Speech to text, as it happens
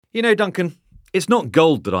You know, Duncan, it's not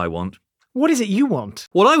gold that I want. What is it you want?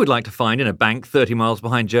 What I would like to find in a bank 30 miles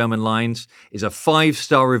behind German lines is a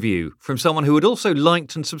 5-star review from someone who had also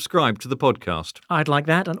liked and subscribed to the podcast. I'd like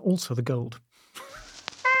that and also the gold.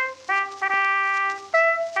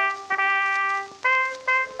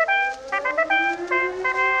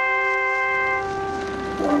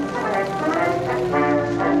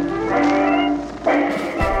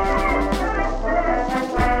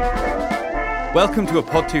 Welcome to A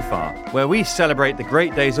Pod Too Far, where we celebrate the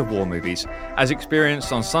great days of war movies as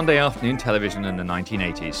experienced on Sunday afternoon television in the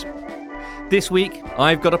 1980s. This week,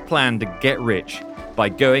 I've got a plan to get rich by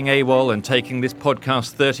going AWOL and taking this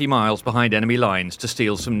podcast 30 miles behind enemy lines to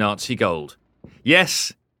steal some Nazi gold.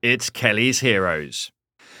 Yes, it's Kelly's Heroes.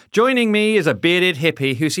 Joining me is a bearded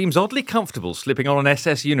hippie who seems oddly comfortable slipping on an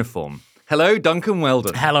SS uniform. Hello, Duncan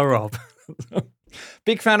Weldon. Hello, Rob.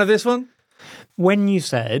 Big fan of this one? When you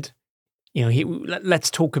said, let's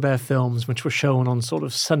talk about films which were shown on sort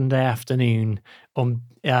of Sunday afternoon on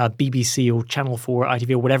BBC or Channel 4 or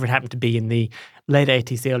ITV or whatever it happened to be in the late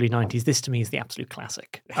 80s, the early 90s, this to me is the absolute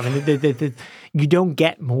classic. I mean, you don't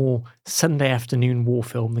get more Sunday afternoon war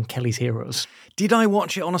film than Kelly's Heroes. Did I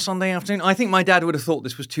watch it on a Sunday afternoon? I think my dad would have thought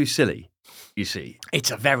this was too silly, you see.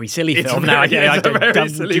 It's a very silly It's film. a very- I it's a very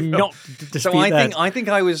silly do film. not dispute So that. I think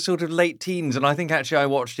I was sort of late teens, and I think actually I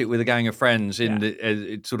watched it with a gang of friends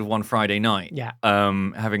in sort of one Friday night. Yeah.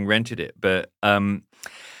 Having rented it, but I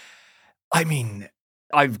mean,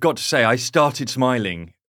 I've got to say, I started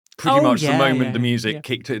smiling pretty much the moment the music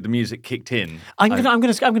kicked in. I'm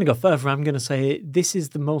gonna go further. I'm gonna say this is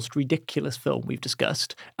the most ridiculous film we've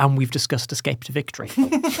discussed, and we've discussed Escape to Victory.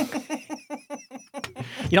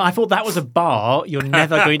 I thought that was a bar you're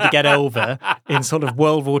never going to get over in sort of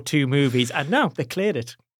World War II movies, and no, they cleared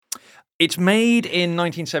it. It's made in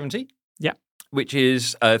 1970. Yeah. Which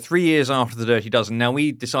is 3 years after The Dirty Dozen. Now,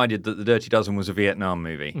 we decided that The Dirty Dozen was a Vietnam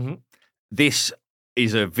movie. Mm-hmm. This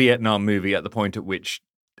is a Vietnam movie at the point at which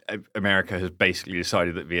America has basically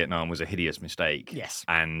decided that Vietnam was a hideous mistake. Yes.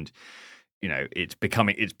 And, it's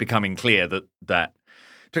becoming clear that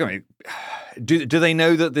do they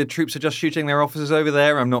know that the troops are just shooting their officers over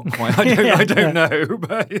there? I'm not quite. I don't know,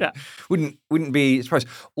 but wouldn't be surprised.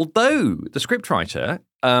 Although the scriptwriter,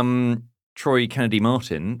 Troy Kennedy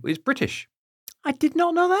Martin, is British. I did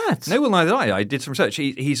not know that. No, well, neither did I. I did some research.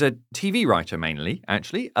 He's a TV writer mainly,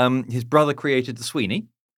 actually. His brother created The Sweeney.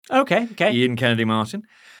 Okay. Ian Kennedy Martin.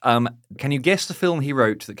 Can you guess the film he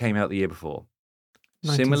wrote that came out the year before?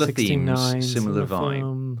 Similar themes, similar vibe.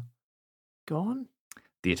 Film. Go on.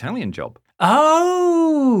 The Italian Job.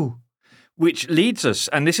 Oh! Which leads us,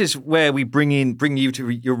 and this is where we bring you to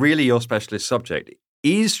your specialist subject.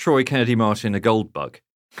 Is Troy Kennedy Martin a gold bug?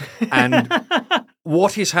 And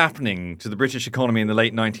what is happening to the British economy in the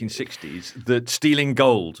late 1960s that stealing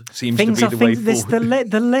gold seems to be the way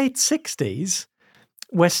forward? The late 60s,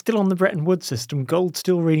 we're still on the Bretton Woods system. Gold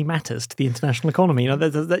still really matters to the international economy.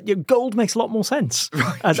 Gold makes a lot more sense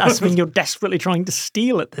as something you're desperately trying to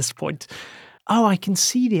steal at this point. Oh, I can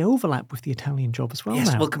see the overlap with The Italian Job as well now.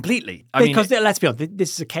 Yes, well, completely. Let's be honest,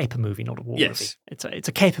 this is a caper movie, not a war movie. It's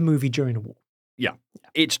a caper movie during a war. Yeah.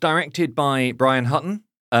 It's directed by Brian Hutton,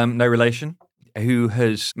 no relation, who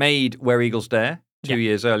has made Where Eagles Dare 2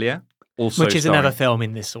 years earlier. Also Which is another film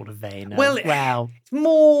in this sort of vein. It's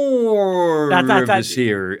more of a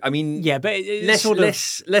series. I mean, yeah, but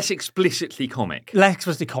it's less explicitly comic. Less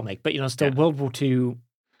explicitly comic, but still World War II.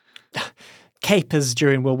 Capers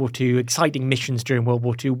during World War II, exciting missions during World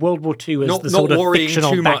War II. World War II is the sort of fictional not worrying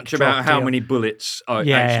too much backdrop about how deal. many bullets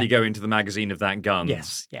actually go into the magazine of that gun.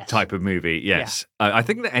 Yes. Type of movie. Yes, I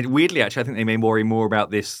think that, and weirdly, actually, I think they may worry more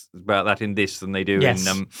about that in this than they do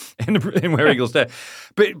in Where Eagles Dare.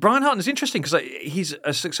 But Brian Hutton is interesting because he's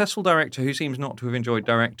a successful director who seems not to have enjoyed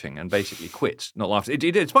directing and basically quit, not after.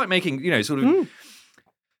 Despite making sort of.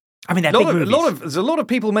 I mean, there's a lot of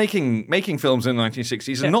people making films in the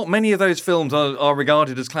 1960s, and not many of those films are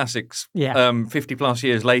regarded as classics. 50 plus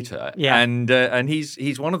years later, and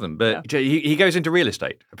he's one of them. But he goes into real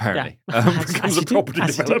estate apparently, becomes a property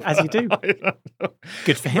developer. As you do.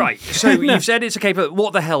 Good for him. Right. So you've said it's a caper.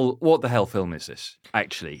 What the hell film is this?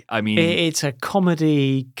 Actually, I mean, it's a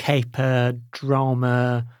comedy caper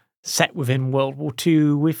drama set within World War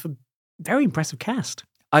II with a very impressive cast.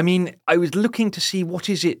 I mean, I was looking to see what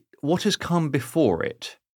has come before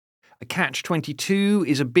it. A Catch-22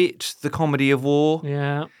 is a bit the comedy of war.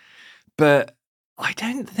 Yeah. But I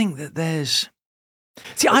don't think that there's...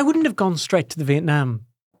 See, I wouldn't have gone straight to the Vietnam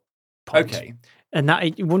point. Okay. And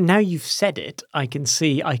now you've said it, I can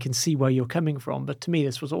see where you're coming from. But to me,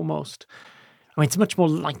 this was almost I mean, it's a much more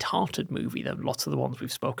light-hearted movie than lots of the ones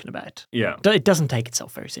we've spoken about. Yeah. It doesn't take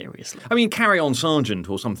itself very seriously. I mean, Carry On Sergeant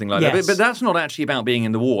or something like that. Yes. But that's not actually about being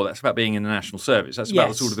in the war. That's about being in the national service. That's about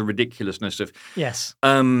Yes. sort of the ridiculousness of... Yes.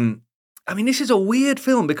 I mean, this is a weird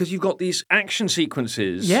film because you've got these action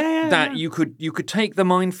sequences that you could take the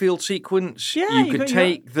minefield sequence, you could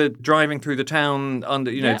take the driving through the town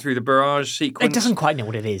under, through the barrage sequence. It doesn't quite know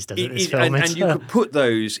what it is, does it? This film? And you could put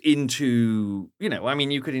those into,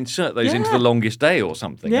 you could insert those into The Longest Day or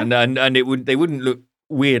something, and they wouldn't look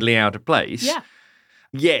weirdly out of place. Yeah.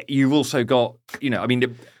 Yet you've also got,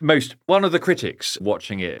 one of the critics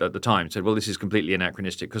watching it at the time said, well, this is completely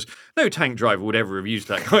anachronistic because no tank driver would ever have used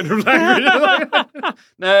that kind of language.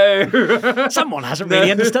 No. Someone hasn't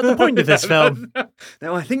really understood the point of this film.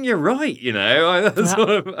 No, I think you're right,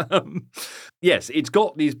 yes, it's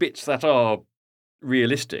got these bits that are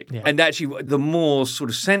realistic. Yeah. And actually, the more sort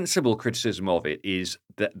of sensible criticism of it is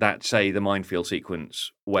that say, the minefield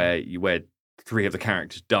sequence where three of the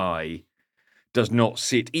characters die does not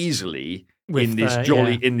sit easily in this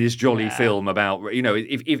jolly film about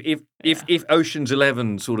if Ocean's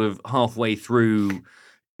 11 sort of halfway through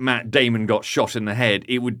Matt Damon got shot in the head,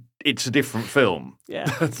 it's a different film. Yeah.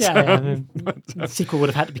 The sequel would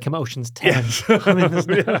have had to become Ocean's 10. Yes.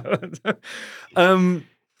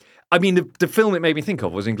 I mean, the film it made me think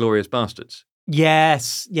of was Inglourious Basterds.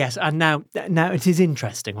 Yes, and now it is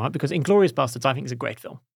interesting, right? Because Inglourious Basterds, I think, is a great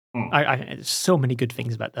film. There's so many good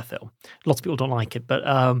things about that film. Lots of people don't like it, but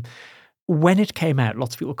when it came out,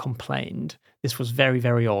 lots of people complained this was very,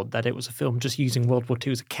 very odd that it was a film just using World War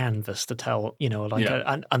II as a canvas to tell,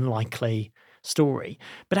 an unlikely story.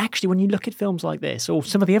 But actually, when you look at films like this, or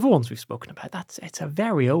some of the other ones we've spoken about, it's a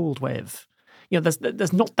very old way of,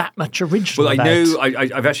 there's not that much original. Well, I know.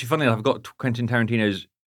 I've actually, funnily enough, I've got Quentin Tarantino's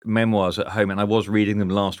memoirs at home, and I was reading them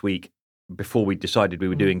last week before we decided we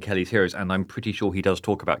were doing Kelly's Heroes, and I'm pretty sure he does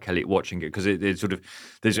talk about Kelly watching it because it's sort of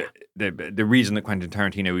the reason that Quentin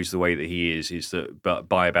Tarantino is the way that he is that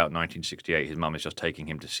by about 1968 his mum is just taking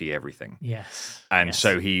him to see everything. Yes, and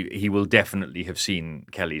so he will definitely have seen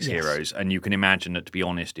Kelly's Heroes, and you can imagine that, to be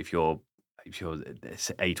honest, if you're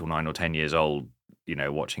 8 or 9 or 10 years old,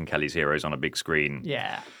 watching Kelly's Heroes on a big screen,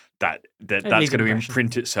 that's going to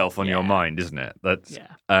imprint itself on your mind, isn't it?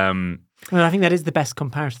 Well, I think that is the best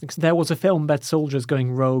comparison because there was a film about soldiers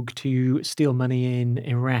going rogue to steal money in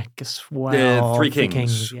Iraq as well. Three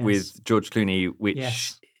Kings with George Clooney,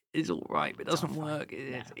 which is all right, but it doesn't work.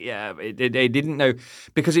 They didn't know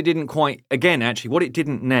because it didn't quite. Again, actually, what it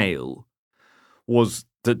didn't nail was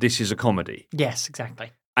that this is a comedy. Yes,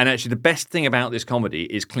 exactly. And actually, the best thing about this comedy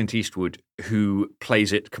is Clint Eastwood, who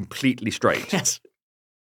plays it completely straight. Yes.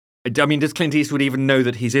 I mean, does Clint Eastwood even know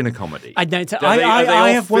that he's in a comedy? I know.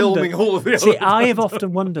 I have filming all of the I have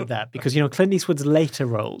often wondered that because Clint Eastwood's later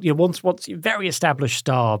role, once a very established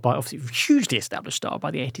star, obviously hugely established star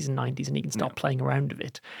by the 80s and 90s, and he can start playing around with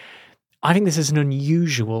it. I think this is an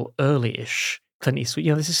unusual early-ish Clint Eastwood.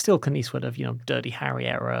 This is still Clint Eastwood of Dirty Harry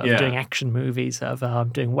era, of doing action movies,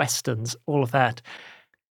 of doing westerns, all of that.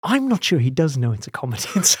 I'm not sure he does know it's a comedy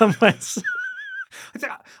in some ways.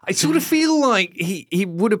 I sort of feel like he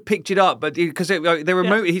would have picked it up, but because there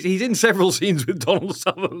were he's in several scenes with Donald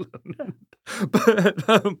Sutherland,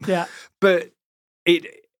 but it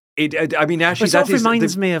I mean, actually, that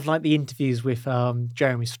reminds me of like the interviews with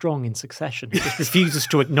Jeremy Strong in Succession. He just refuses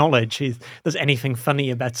to acknowledge there's anything funny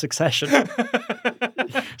about Succession.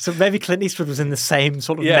 So maybe Clint Eastwood was in the same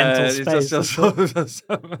sort of mental space.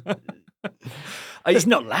 There's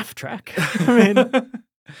no laugh track. I mean.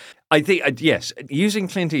 I think, yes, using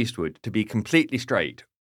Clint Eastwood to be completely straight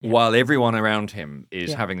while everyone around him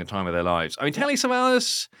is having the time of their lives. I mean, Telly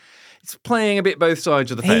Savalas is playing a bit both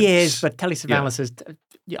sides of the fence. He is, but Telly Savalas is...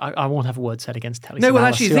 I won't have a word said against Telly Savalas. No, well,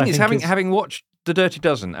 actually, the thing is, having watched The Dirty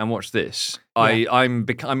Dozen and watched this, I'm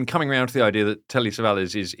coming around to the idea that Telly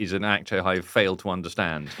Savalas is an actor I've failed to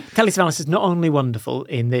understand. Telly Savalas is not only wonderful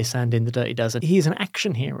in this and in The Dirty Dozen, he is an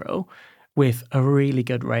action hero with a really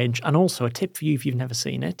good range. And also a tip for you if you've never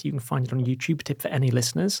seen it, you can find it on YouTube. A tip for any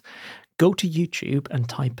listeners, go to YouTube and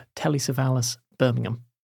type Telly Savalas Birmingham.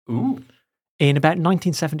 Ooh. In about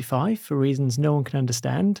 1975, for reasons no one can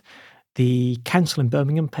understand, the council in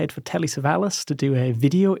Birmingham paid for Telly Savalas to do a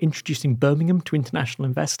video introducing Birmingham to international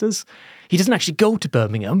investors. He doesn't actually go to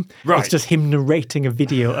Birmingham. Right. It's just him narrating a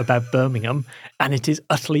video about Birmingham. And it is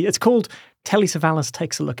it's called Telly Savalas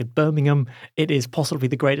Takes a Look at Birmingham. It is possibly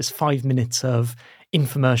the greatest 5 minutes of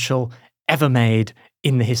infomercial ever made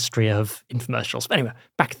in the history of infomercials. But anyway,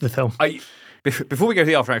 back to the film. Before we go to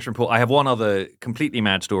the after action report, I have one other completely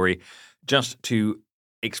mad story just to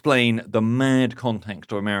explain the mad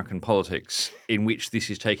context of American politics in which this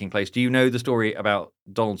is taking place. Do you know the story about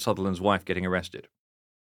Donald Sutherland's wife getting arrested?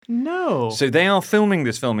 No. So they are filming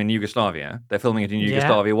this film in Yugoslavia. They're filming it in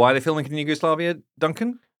Yugoslavia. Why are they filming it in Yugoslavia,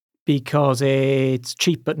 Duncan? Because it's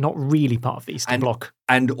cheap, but not really part of the Eastern Bloc.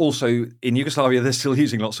 And also, in Yugoslavia, they're still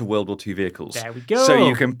using lots of World War II vehicles. There we go. So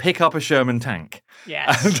you can pick up a Sherman tank.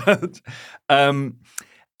 Yes.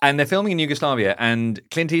 And they're filming in Yugoslavia, and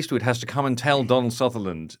Clint Eastwood has to come and tell Donald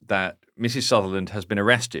Sutherland that Mrs. Sutherland has been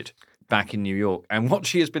arrested back in New York. And what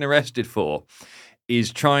she has been arrested for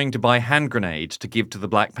is trying to buy hand grenades to give to the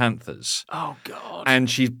Black Panthers. Oh, God. And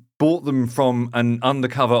she bought them from an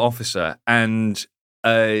undercover officer, and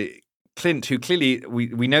Clint, who clearly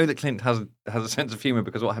we know that Clint has a sense of humor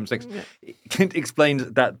because of what happens next. Yeah. Clint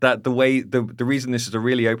explains that the reason this is a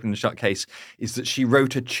really open and shut case is that she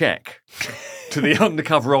wrote a check to the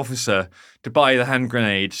undercover officer to buy the hand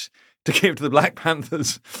grenades to give to the Black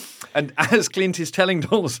Panthers. And as Clint is telling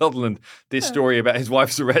Donald Sutherland this story about his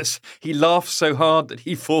wife's arrest, he laughs so hard that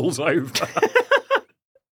he falls over.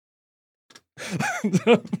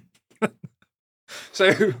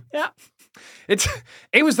 So yeah.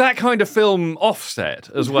 It was that kind of film offset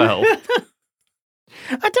as well.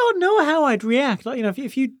 I don't know how I'd react. Like,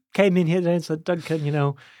 if you came in here today and said,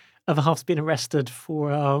 Duncan, other half's been arrested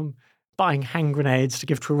for buying hand grenades to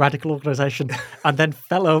give to a radical organisation and then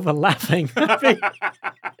fell over laughing. I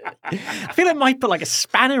feel it might put like a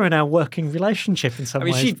spanner in our working relationship in some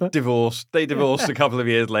ways. She divorced. They divorced a couple of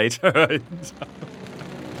years later.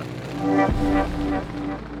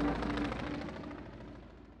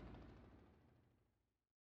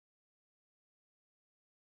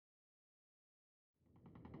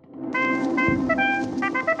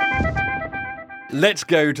 Let's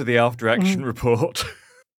go to the after-action report.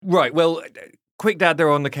 Right, well, quick dad,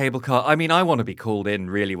 they're on the cable car. I mean, I want to be called in,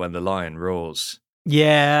 really, when the lion roars.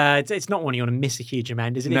 Yeah, it's not one you want to miss a huge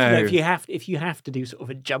amount, is it? No. If you have to do sort of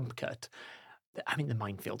a jump cut, I mean, the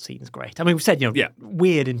minefield scene's great. I mean, we said,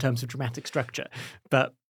 weird in terms of dramatic structure,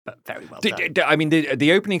 but very well done. I mean,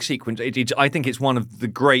 the opening sequence, I think it's one of the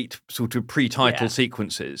great sort of pre-title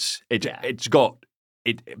sequences. It's got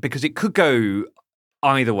it because it could go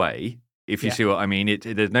either way. If you see what I mean,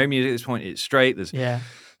 there's no music at this point. It's straight.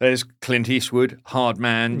 There's Clint Eastwood, hard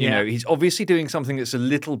man. You know, he's obviously doing something that's a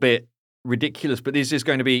little bit ridiculous. But is this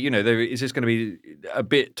going to be, is this going to be a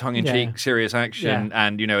bit tongue-in-cheek, serious action?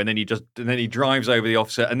 And and then he drives over the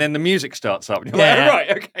officer, and then the music starts up. And you're like, right,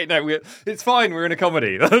 okay, no, it's fine. We're in a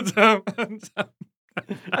comedy. A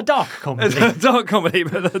dark comedy. A dark comedy,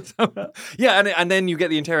 but and then you get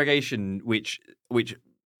the interrogation, which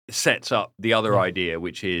sets up the other idea,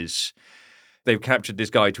 which is they've captured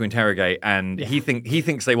this guy to interrogate, and he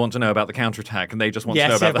thinks they want to know about the counterattack, and they just want to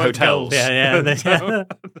know about the hotels.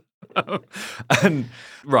 And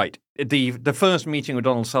right, the first meeting with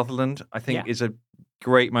Donald Sutherland, I think, is a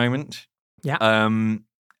great moment. Yeah.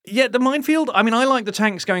 The minefield. I mean, I like the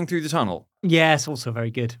tanks going through the tunnel. Yes, also very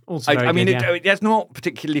good. It's not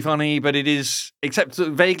particularly funny, but it is, except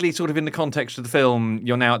vaguely sort of in the context of the film,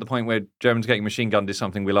 you're now at the point where Germans getting machine gunned is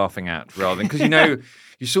something we're laughing at, rather than, because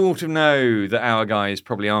you sort of know that our guys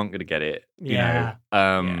probably aren't going to get it.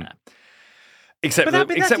 Except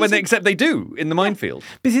they do in the minefield.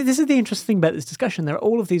 But see, this is the interesting thing about this discussion. There are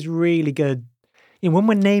all of these really good. When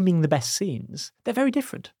we're naming the best scenes, they're very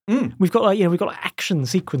different. We've got we've got action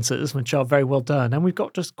sequences which are very well done, and we've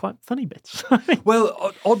got just quite funny bits.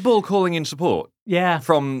 Well, Oddball calling in support,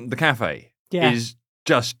 from the cafe, is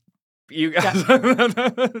just you guys. Sort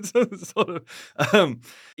of,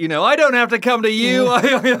 I don't have to come to you.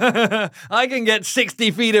 I can get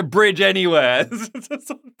 60 feet of bridge anywhere.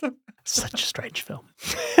 Such a strange film.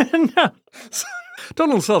 No.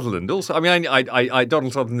 Donald Sutherland also. I mean,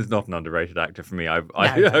 Donald Sutherland is not an underrated actor for me.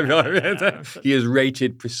 He is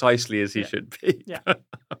rated precisely as he should be. Yeah.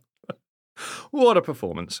 What a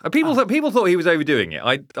performance! People thought he was overdoing it.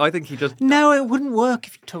 I think he just. No, it wouldn't work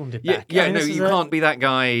if you toned it back. You can't be that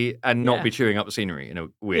guy and not be chewing up the scenery in a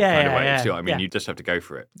weird kind of way. Yeah, See what I mean? You just have to go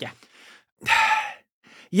for it. Yeah.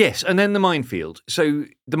 Yes, and then the minefield. So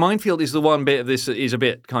the minefield is the one bit of this that is a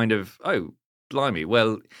bit kind of, oh, blimey,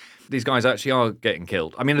 well, these guys actually are getting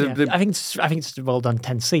killed. I mean, I think it's a well done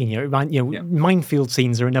tense scene. Minefield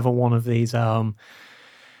scenes are another one of these. Not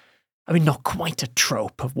quite a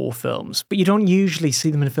trope of war films, but you don't usually see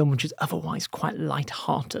them in a film which is otherwise quite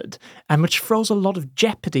light-hearted and which throws a lot of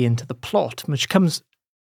jeopardy into the plot, which comes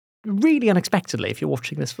really unexpectedly if you're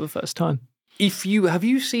watching this for the first time. Have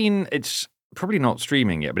you seen? It's probably not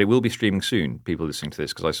streaming yet, but it will be streaming soon. People listening to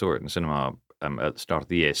this, because I saw it in the cinema at the start of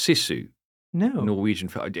the year. Sisu. No. Norwegian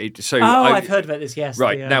film. I've heard about this, yes.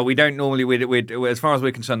 Right. Now, we don't normally, as far as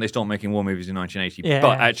we're concerned, they stopped making war movies in 1980. Yeah.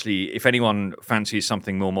 But actually, if anyone fancies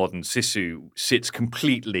something more modern, Sisu sits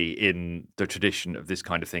completely in the tradition of this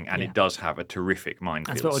kind of thing, and it does have a terrific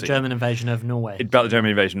minefield That's about scene. the German invasion of Norway. It's about the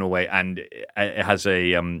German invasion of Norway, and it has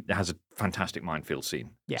a fantastic minefield scene.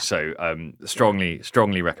 Yeah. So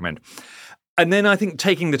strongly recommend. And then I think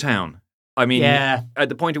taking the town. I mean, at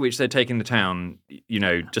the point at which they're taking the town,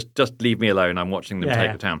 just leave me alone. I'm watching them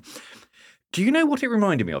take the town. Do you know what it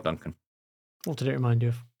reminded me of, Duncan? What did it remind you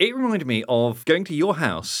of? It reminded me of going to your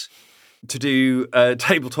house to do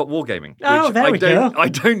tabletop wargaming. Oh, there we go. I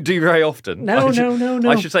don't do very often. No.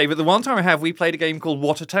 I should say, but the one time I have, we played a game called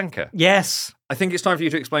What a Tanker. Yes. I think it's time for you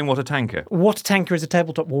to explain What a Tanker. What a Tanker is a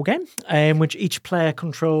tabletop war game in which each player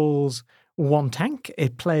controls one tank.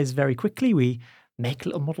 It plays very quickly. We make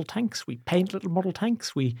little model tanks. We paint little model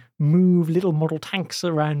tanks. We move little model tanks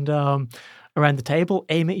around the table,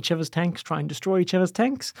 aim at each other's tanks, try and destroy each other's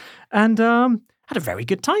tanks, and had a very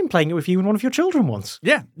good time playing it with you and one of your children once.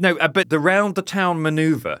 Yeah, no, but the round the town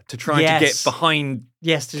maneuver to try to get behind.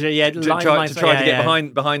 Yes, to try to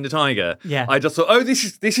get behind the tiger. Yeah, I just thought,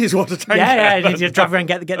 this is What a Tanker. Yeah. You drive around,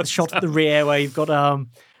 get the shot at the rear where you've got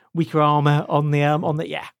weaker armor on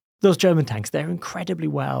the. Those German tanks, they're incredibly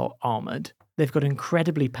well armored. They've got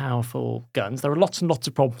incredibly powerful guns. There are lots and lots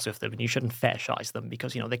of problems with them, and you shouldn't fetishize them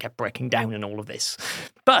because, they kept breaking down and all of this.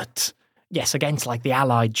 But, yes, against like the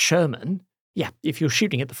Allied Sherman, if you're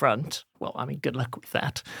shooting at the front, well, I mean, good luck with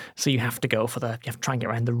that. So you have to go you have to try and get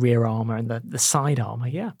around the rear armor and the side armor,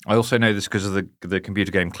 I also know this because of the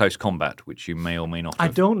computer game Close Combat, which you may or may not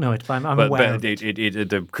have. I don't know it, but I'm aware of it.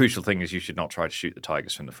 The crucial thing is you should not try to shoot the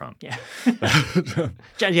tigers from the front.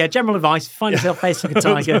 Yeah. General advice, find yourself facing a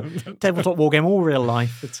tiger, tabletop war game, all real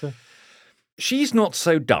life. She's not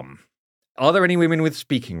so dumb. Are there any women with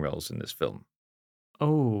speaking roles in this film?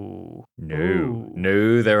 Oh.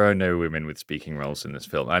 No, there are no women with speaking roles in this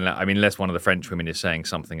film. I mean, unless one of the French women is saying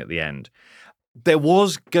something at the end. There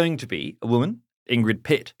was going to be a woman, Ingrid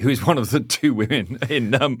Pitt, who is one of the two women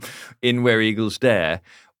in Where Eagles Dare,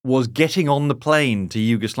 was getting on the plane to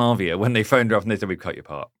Yugoslavia when they phoned her up and they said, "We've cut your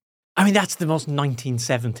part." I mean, that's the most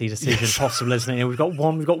 1970 decision possible, isn't it? We've got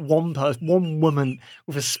one person, one woman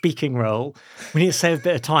with a speaking role. We need to save a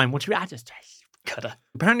bit of time. What should we just cut her?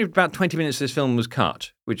 Apparently, about 20 minutes of this film was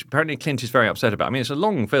cut, which apparently Clint is very upset about. I mean, it's a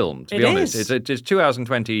long film, to be honest. It's 2 hours and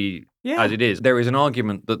 20 as it is. There is an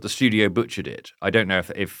argument that the studio butchered it. I don't know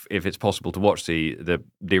if it's possible to watch the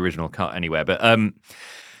original cut anywhere, but no,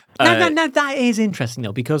 that is interesting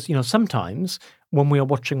though, because sometimes when we are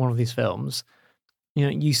watching one of these films,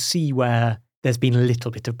 you see where there's been a little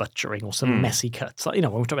bit of butchering or some messy cuts. Like,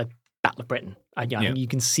 when we talk about Battle of Britain, you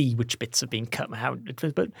can see which bits have been cut and how it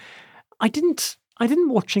was. But I didn't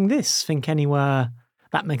watching this think anywhere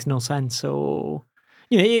that makes no sense or.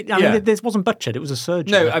 This wasn't butchered. It was a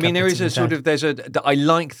surgery. No, I mean, there is I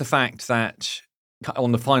like the fact that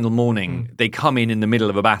on the final morning, they come in the middle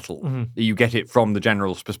of a battle. Mm-hmm. You get it from the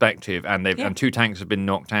general's perspective, and and two tanks have been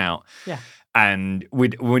knocked out. Yeah. And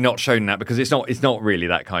we're not shown that because it's not really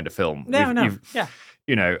that kind of film. No.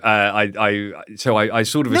 I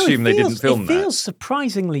sort of assume they didn't film that. It feels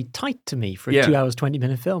surprisingly tight to me for a 2 hours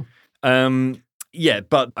 20-minute film.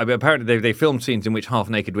 But apparently they filmed scenes in which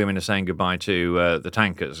half-naked women are saying goodbye to the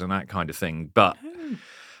tankers and that kind of thing. But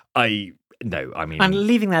and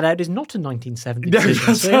leaving that out is not a 1970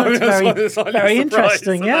 decision. So it's very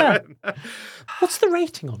interesting. Yeah. What's the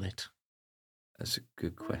rating on it? That's a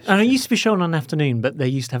good question. And it used to be shown on afternoon, but they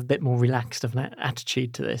used to have a bit more relaxed of an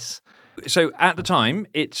attitude to this. So at the time,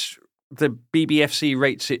 the BBFC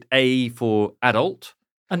rates it A for adult.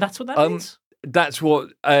 And that's what that means? That's what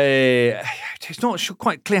it's not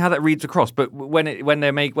quite clear how that reads across. But when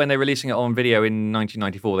they're releasing it on video in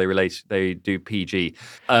 1994, they do PG.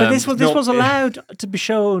 But this was allowed to be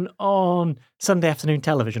shown on Sunday afternoon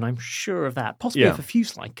television. I'm sure of that. Possibly with a few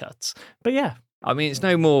slight cuts. But yeah. I mean, it's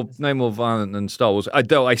no more violent than Star Wars.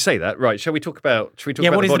 I say that, right? Shall we talk about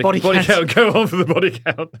what is the body count? Go on for the body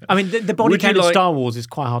count. I mean, the body count in Star Wars is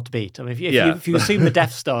quite hard to beat. I mean, if you assume the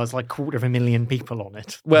Death Star is like 250,000 people on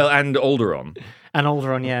it. Well, and Alderaan.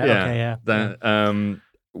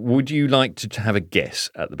 Would you like to have a guess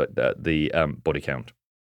at the body count?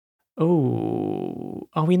 Oh,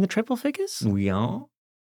 are we in the triple figures? We are.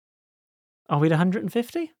 Are we at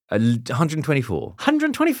 150? 124.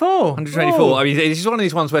 124? 124. Whoa. I mean, this is one of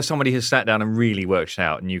these ones where somebody has sat down and really worked it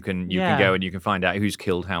out, and you can go and you can find out who's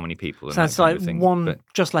killed how many people. And so it's like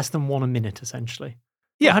just less than one a minute, essentially.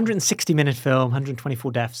 Yeah, 160-minute film,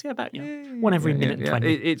 124 deaths. Yeah, about one every minute and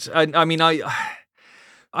 20.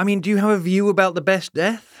 I mean, do you have a view about the best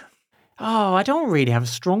death? Oh, I don't really have a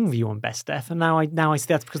strong view on Best Death, and now I see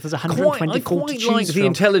that's because there's 120 I called to quite choose like the from.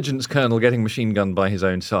 intelligence colonel getting machine gunned by his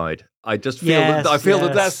own side. I just feel Yes, that that's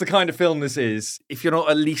yes. the kind of film this is. If you're not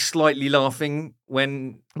at least slightly laughing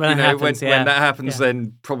when When that happens, when that happens, yeah.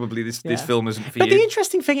 then probably this Yeah. film isn't for But you. the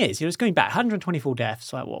interesting thing is, it's going back 124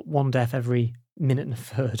 deaths, like what, one death every minute and a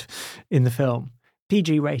third in the film.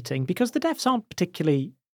 PG rating, because the deaths aren't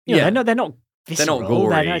particularly, they're not They're visceral. not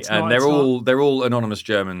gory, it's and not- they're it's not- all anonymous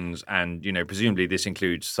Germans, and presumably this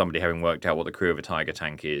includes somebody having worked out what the crew of a Tiger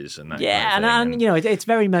tank is, and that Yeah, kind of thing. and it's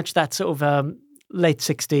very much that sort of late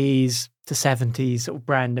 60s to 70s sort of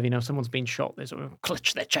brand of, someone's been shot, they sort of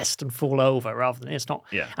clutch their chest and fall over rather than it's not.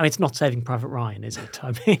 Yeah. I mean, it's not Saving Private Ryan, is it?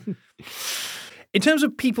 I mean, In terms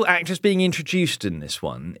of actors being introduced in this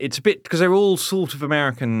one, it's a bit because they're all sort of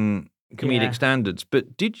American comedic Yeah. standards.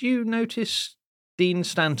 But did you notice Dean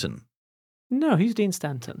Stanton? no, who's Dean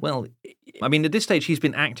Stanton? Well, I mean, at this stage, he's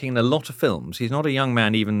been acting in a lot of films. He's not a young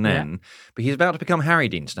man even then, but he's about to become Harry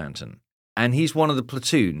Dean Stanton, and he's one of the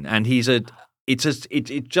platoon, and it's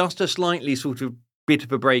just a slightly sort of bit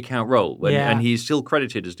of a breakout role, and he's still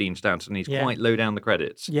credited as Dean Stanton. He's quite low down the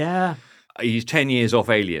credits. Yeah. He's 10 years off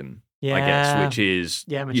Alien. I guess, Yeah. which is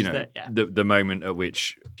Which is the moment at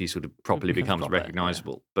which he sort of properly becomes proper,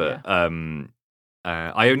 recognisable. But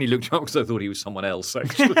I only looked up because I thought he was someone else.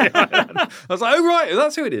 Actually, I was like, "Oh right,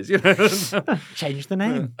 that's who it is." Change the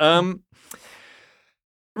name.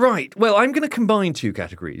 Right. Well, I'm going to combine two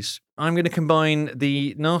categories. I'm going to combine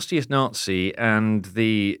the nastiest Nazi and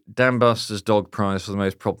the Dan Buster's dog prize for the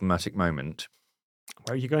most problematic moment.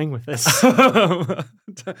 Where are you going with this?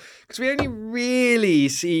 Because we only really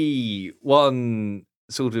see one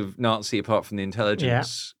sort of Nazi apart from the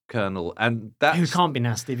intelligence colonel, and that's Who can't be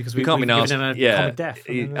nasty because we've can't be given nasty. him a Yeah. comic death.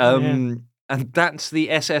 And that's the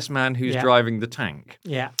SS man who's driving the tank,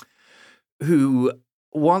 Yeah. who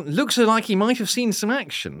looks like he might have seen some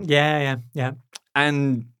action. Yeah.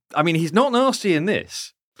 And I mean, he's not nasty in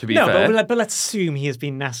this. To be fair, but let's assume he has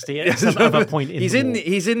been nasty at some other point in he's the in war.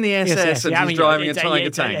 He's in the SS and he's driving a Tiger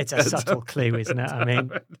tank. It's a subtle clue, isn't it? I mean,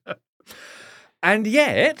 and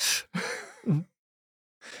yet, in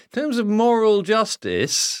terms of moral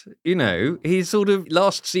justice, he's sort of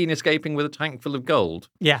last seen escaping with a tank full of gold.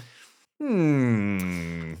 yeah.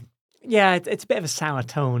 Yeah, it's a bit of a sour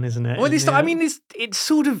tone, isn't it? Well, it's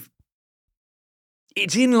sort of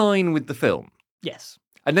it's in line with the film. Yes.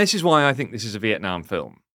 And this is why I think this is a Vietnam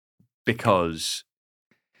film. Because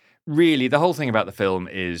really, the whole thing about the film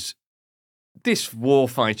is this war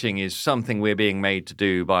fighting is something we're being made to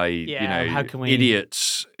do by, how can we...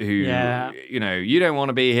 idiots who, you don't want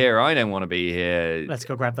to be here, I don't want to be here. Let's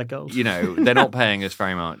go grab that gold. They're not paying us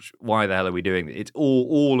very much. Why the hell are we doing it? It's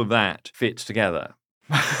all of that fits together.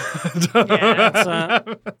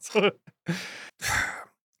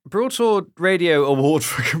 Broadsword Radio Award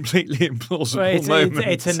for completely implausible moment.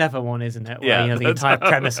 It's another one, isn't it? Where, Yeah, the entire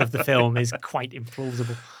premise of the film is quite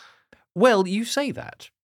implausible. Well, you say that.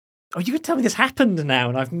 Oh, you could tell me this happened now,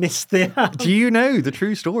 and I've missed the. Do you know the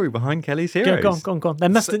true story behind Kelly's Heroes? Go on. There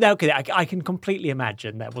must okay. I can completely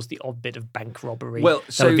imagine there was the odd bit of bank robbery. Well,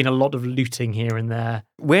 there have been a lot of looting here and there.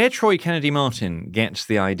 Where Troy Kennedy Martin gets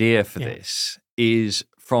the idea for this is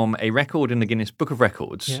from a record in the Guinness Book of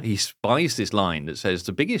Records. Yeah. He spies this line that says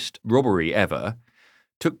the biggest robbery ever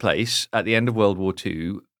took place at the end of World War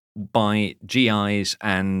II by GIs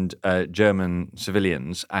and German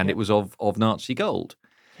civilians, and it was of Nazi gold.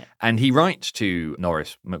 Yeah. And he writes to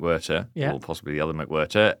Norris McWhirter, or possibly the other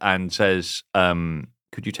McWhirter, and says,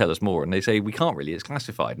 could you tell us more? And they say, we can't really, it's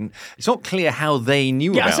classified. And it's not clear how they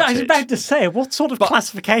knew about it. I was about to say, what sort of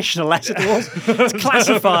classification letter it was? It's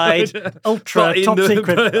classified, ultra, top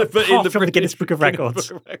secret, apart from the Guinness Book of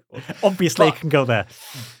Records. Obviously, it can go there.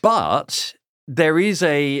 But there's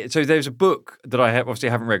a book that I obviously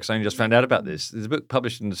haven't read because I only just found out about this. There's a book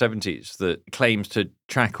published in the 70s that claims to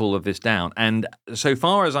track all of this down. And so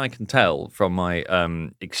far as I can tell from my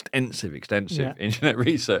extensive internet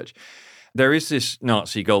research, there is this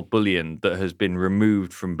Nazi gold bullion that has been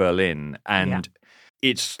removed from Berlin, and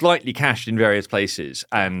it's slightly cached in various places,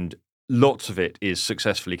 and lots of it is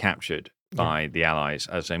successfully captured by the Allies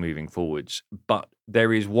as they're moving forwards. But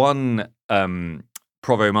there is one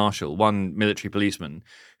provost marshal, one military policeman,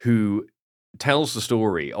 who tells the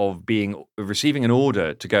story of receiving an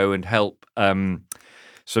order to go and help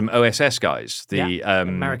some OSS guys, the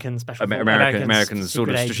American special American sort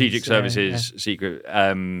of strategic services, secret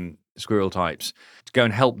squirrel types, to go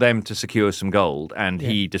and help them to secure some gold. And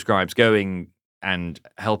he describes going and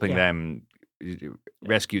helping them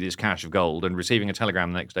rescue this cache of gold and receiving a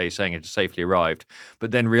telegram the next day saying it had safely arrived,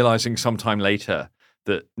 but then realizing sometime later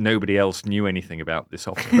that nobody else knew anything about this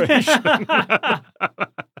operation.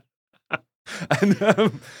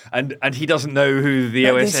 And he doesn't know who the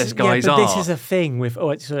OSS guys are. This is a thing with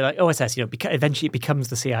OSS. Eventually it becomes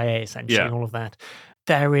the CIA essentially, and all of that.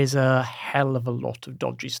 There is a hell of a lot of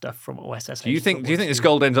dodgy stuff from OSS. Do you think this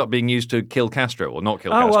gold ends up being used to kill Castro or not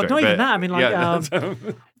kill Castro? Oh, well, not even that. I mean,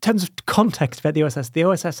 in terms of context about the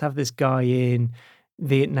OSS have this guy in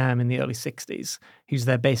Vietnam in the early 60s who's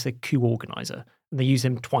their basic coup organizer. And they use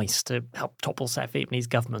him twice to help topple South Vietnamese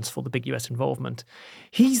governments for the big US involvement.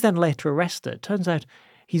 He's then later arrested. Turns out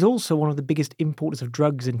he's also one of the biggest importers of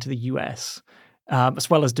drugs into the US, as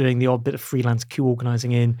well as doing the odd bit of freelance coup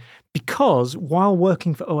organizing because while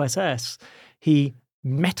working for OSS, he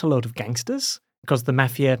met a load of gangsters because the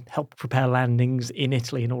mafia helped prepare landings in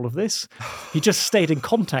Italy and all of this. He just stayed in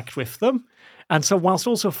contact with them. And so whilst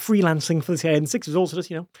also freelancing for the CIA in the 60s, was also just,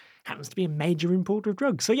 happens to be a major importer of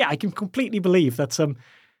drugs. So yeah, I can completely believe that some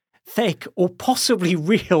fake or possibly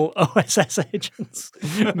real OSS agents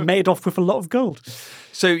made off with a lot of gold.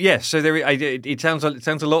 So yes, it sounds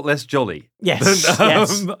a lot less jolly. Yes,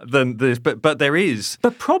 than this, but there is.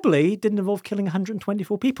 But probably didn't involve killing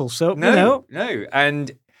 124 people. So no,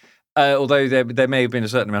 and. Although there may have been a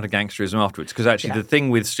certain amount of gangsterism afterwards, because actually the thing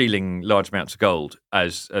with stealing large amounts of gold,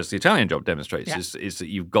 as the Italian job demonstrates, is that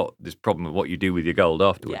you've got this problem of what you do with your gold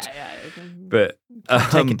afterwards. But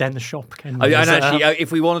take it down the shop. And actually,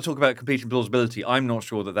 if we want to talk about completion plausibility, I'm not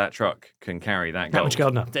sure that truck can carry that gold. That much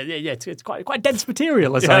gold, no. Yeah, it's quite dense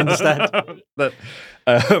material, as I understand. But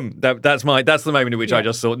that's the moment in which I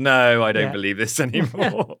just thought, no, I don't believe this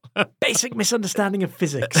anymore. Basic misunderstanding of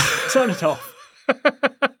physics. Turn it off.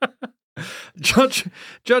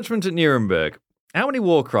 Judgment at Nuremberg. How many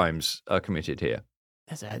war crimes are committed here?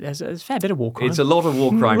 There's a fair bit of war crime. It's a lot of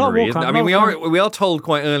war crimery, isn't it? I mean, we are told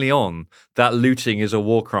quite early on that looting is a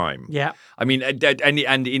war crime. Yeah. I mean,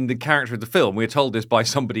 and in the character of the film, we're told this by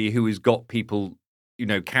somebody who has got people,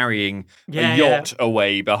 carrying a yacht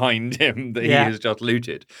away behind him that he has just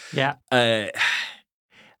looted. Yeah.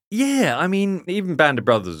 Yeah, I mean, even Band of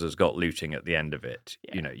Brothers has got looting at the end of it.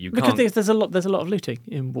 Yeah. You because can't... there's a lot of looting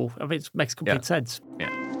in war. I mean, it makes complete sense. Yeah.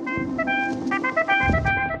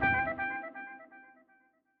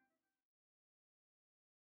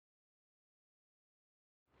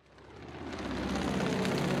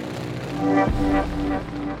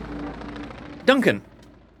 Duncan,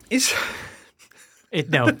 is...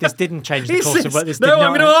 No, this didn't change the course of what this. No,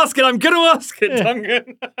 I'm going to ask it,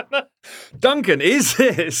 Duncan. Duncan, is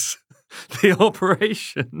this the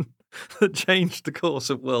operation that changed the course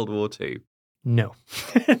of World War II? No.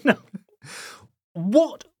 No.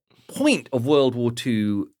 What point of World War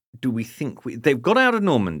II do we think they've got out of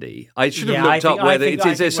Normandy? I should have looked up whether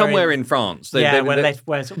it's somewhere in France.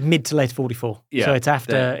 We're mid to late 44. Yeah, so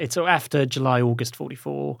it's after July, August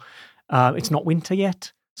 44. It's not winter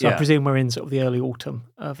yet. So I presume we're in sort of the early autumn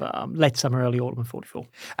of late summer, early autumn of 44.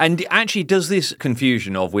 And actually, does this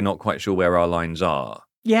confusion of we're not quite sure where our lines are?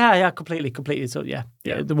 Yeah, completely. So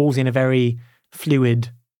the war's in a very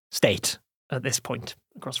fluid state at this point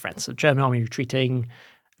across France. The German army retreating,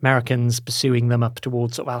 Americans pursuing them up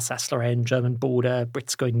towards sort of Alsace-Lorraine, German border,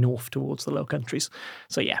 Brits going north towards the Low Countries.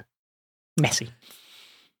 So messy.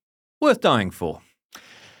 Worth dying for.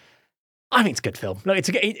 I think it's a good film. Look,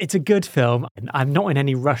 it's a good film. I'm not in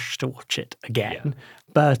any rush to watch it again.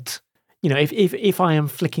 But if I am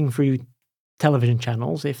flicking through television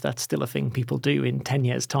channels, if that's still a thing people do in 10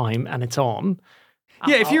 years' time, and it's on.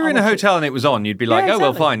 If you were in a hotel and it was on, you'd be like, exactly.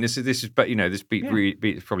 Oh well, fine. This is, this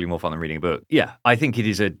beats probably more fun than reading a book. Yeah, I think it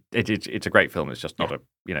is it's a great film. It's just not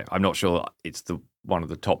I'm not sure it's one of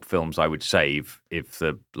the top films I would save if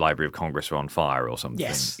the Library of Congress were on fire or something.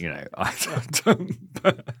 Yes, I don't.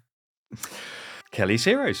 Kelly's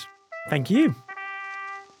Heroes. Thank you.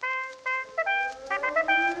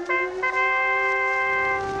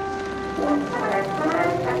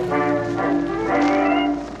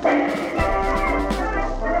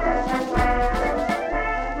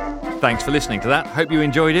 Thanks for listening to that. Hope you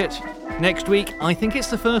enjoyed it. Next week, I think it's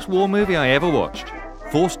the first war movie I ever watched.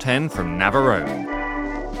 Force 10 from Navarone.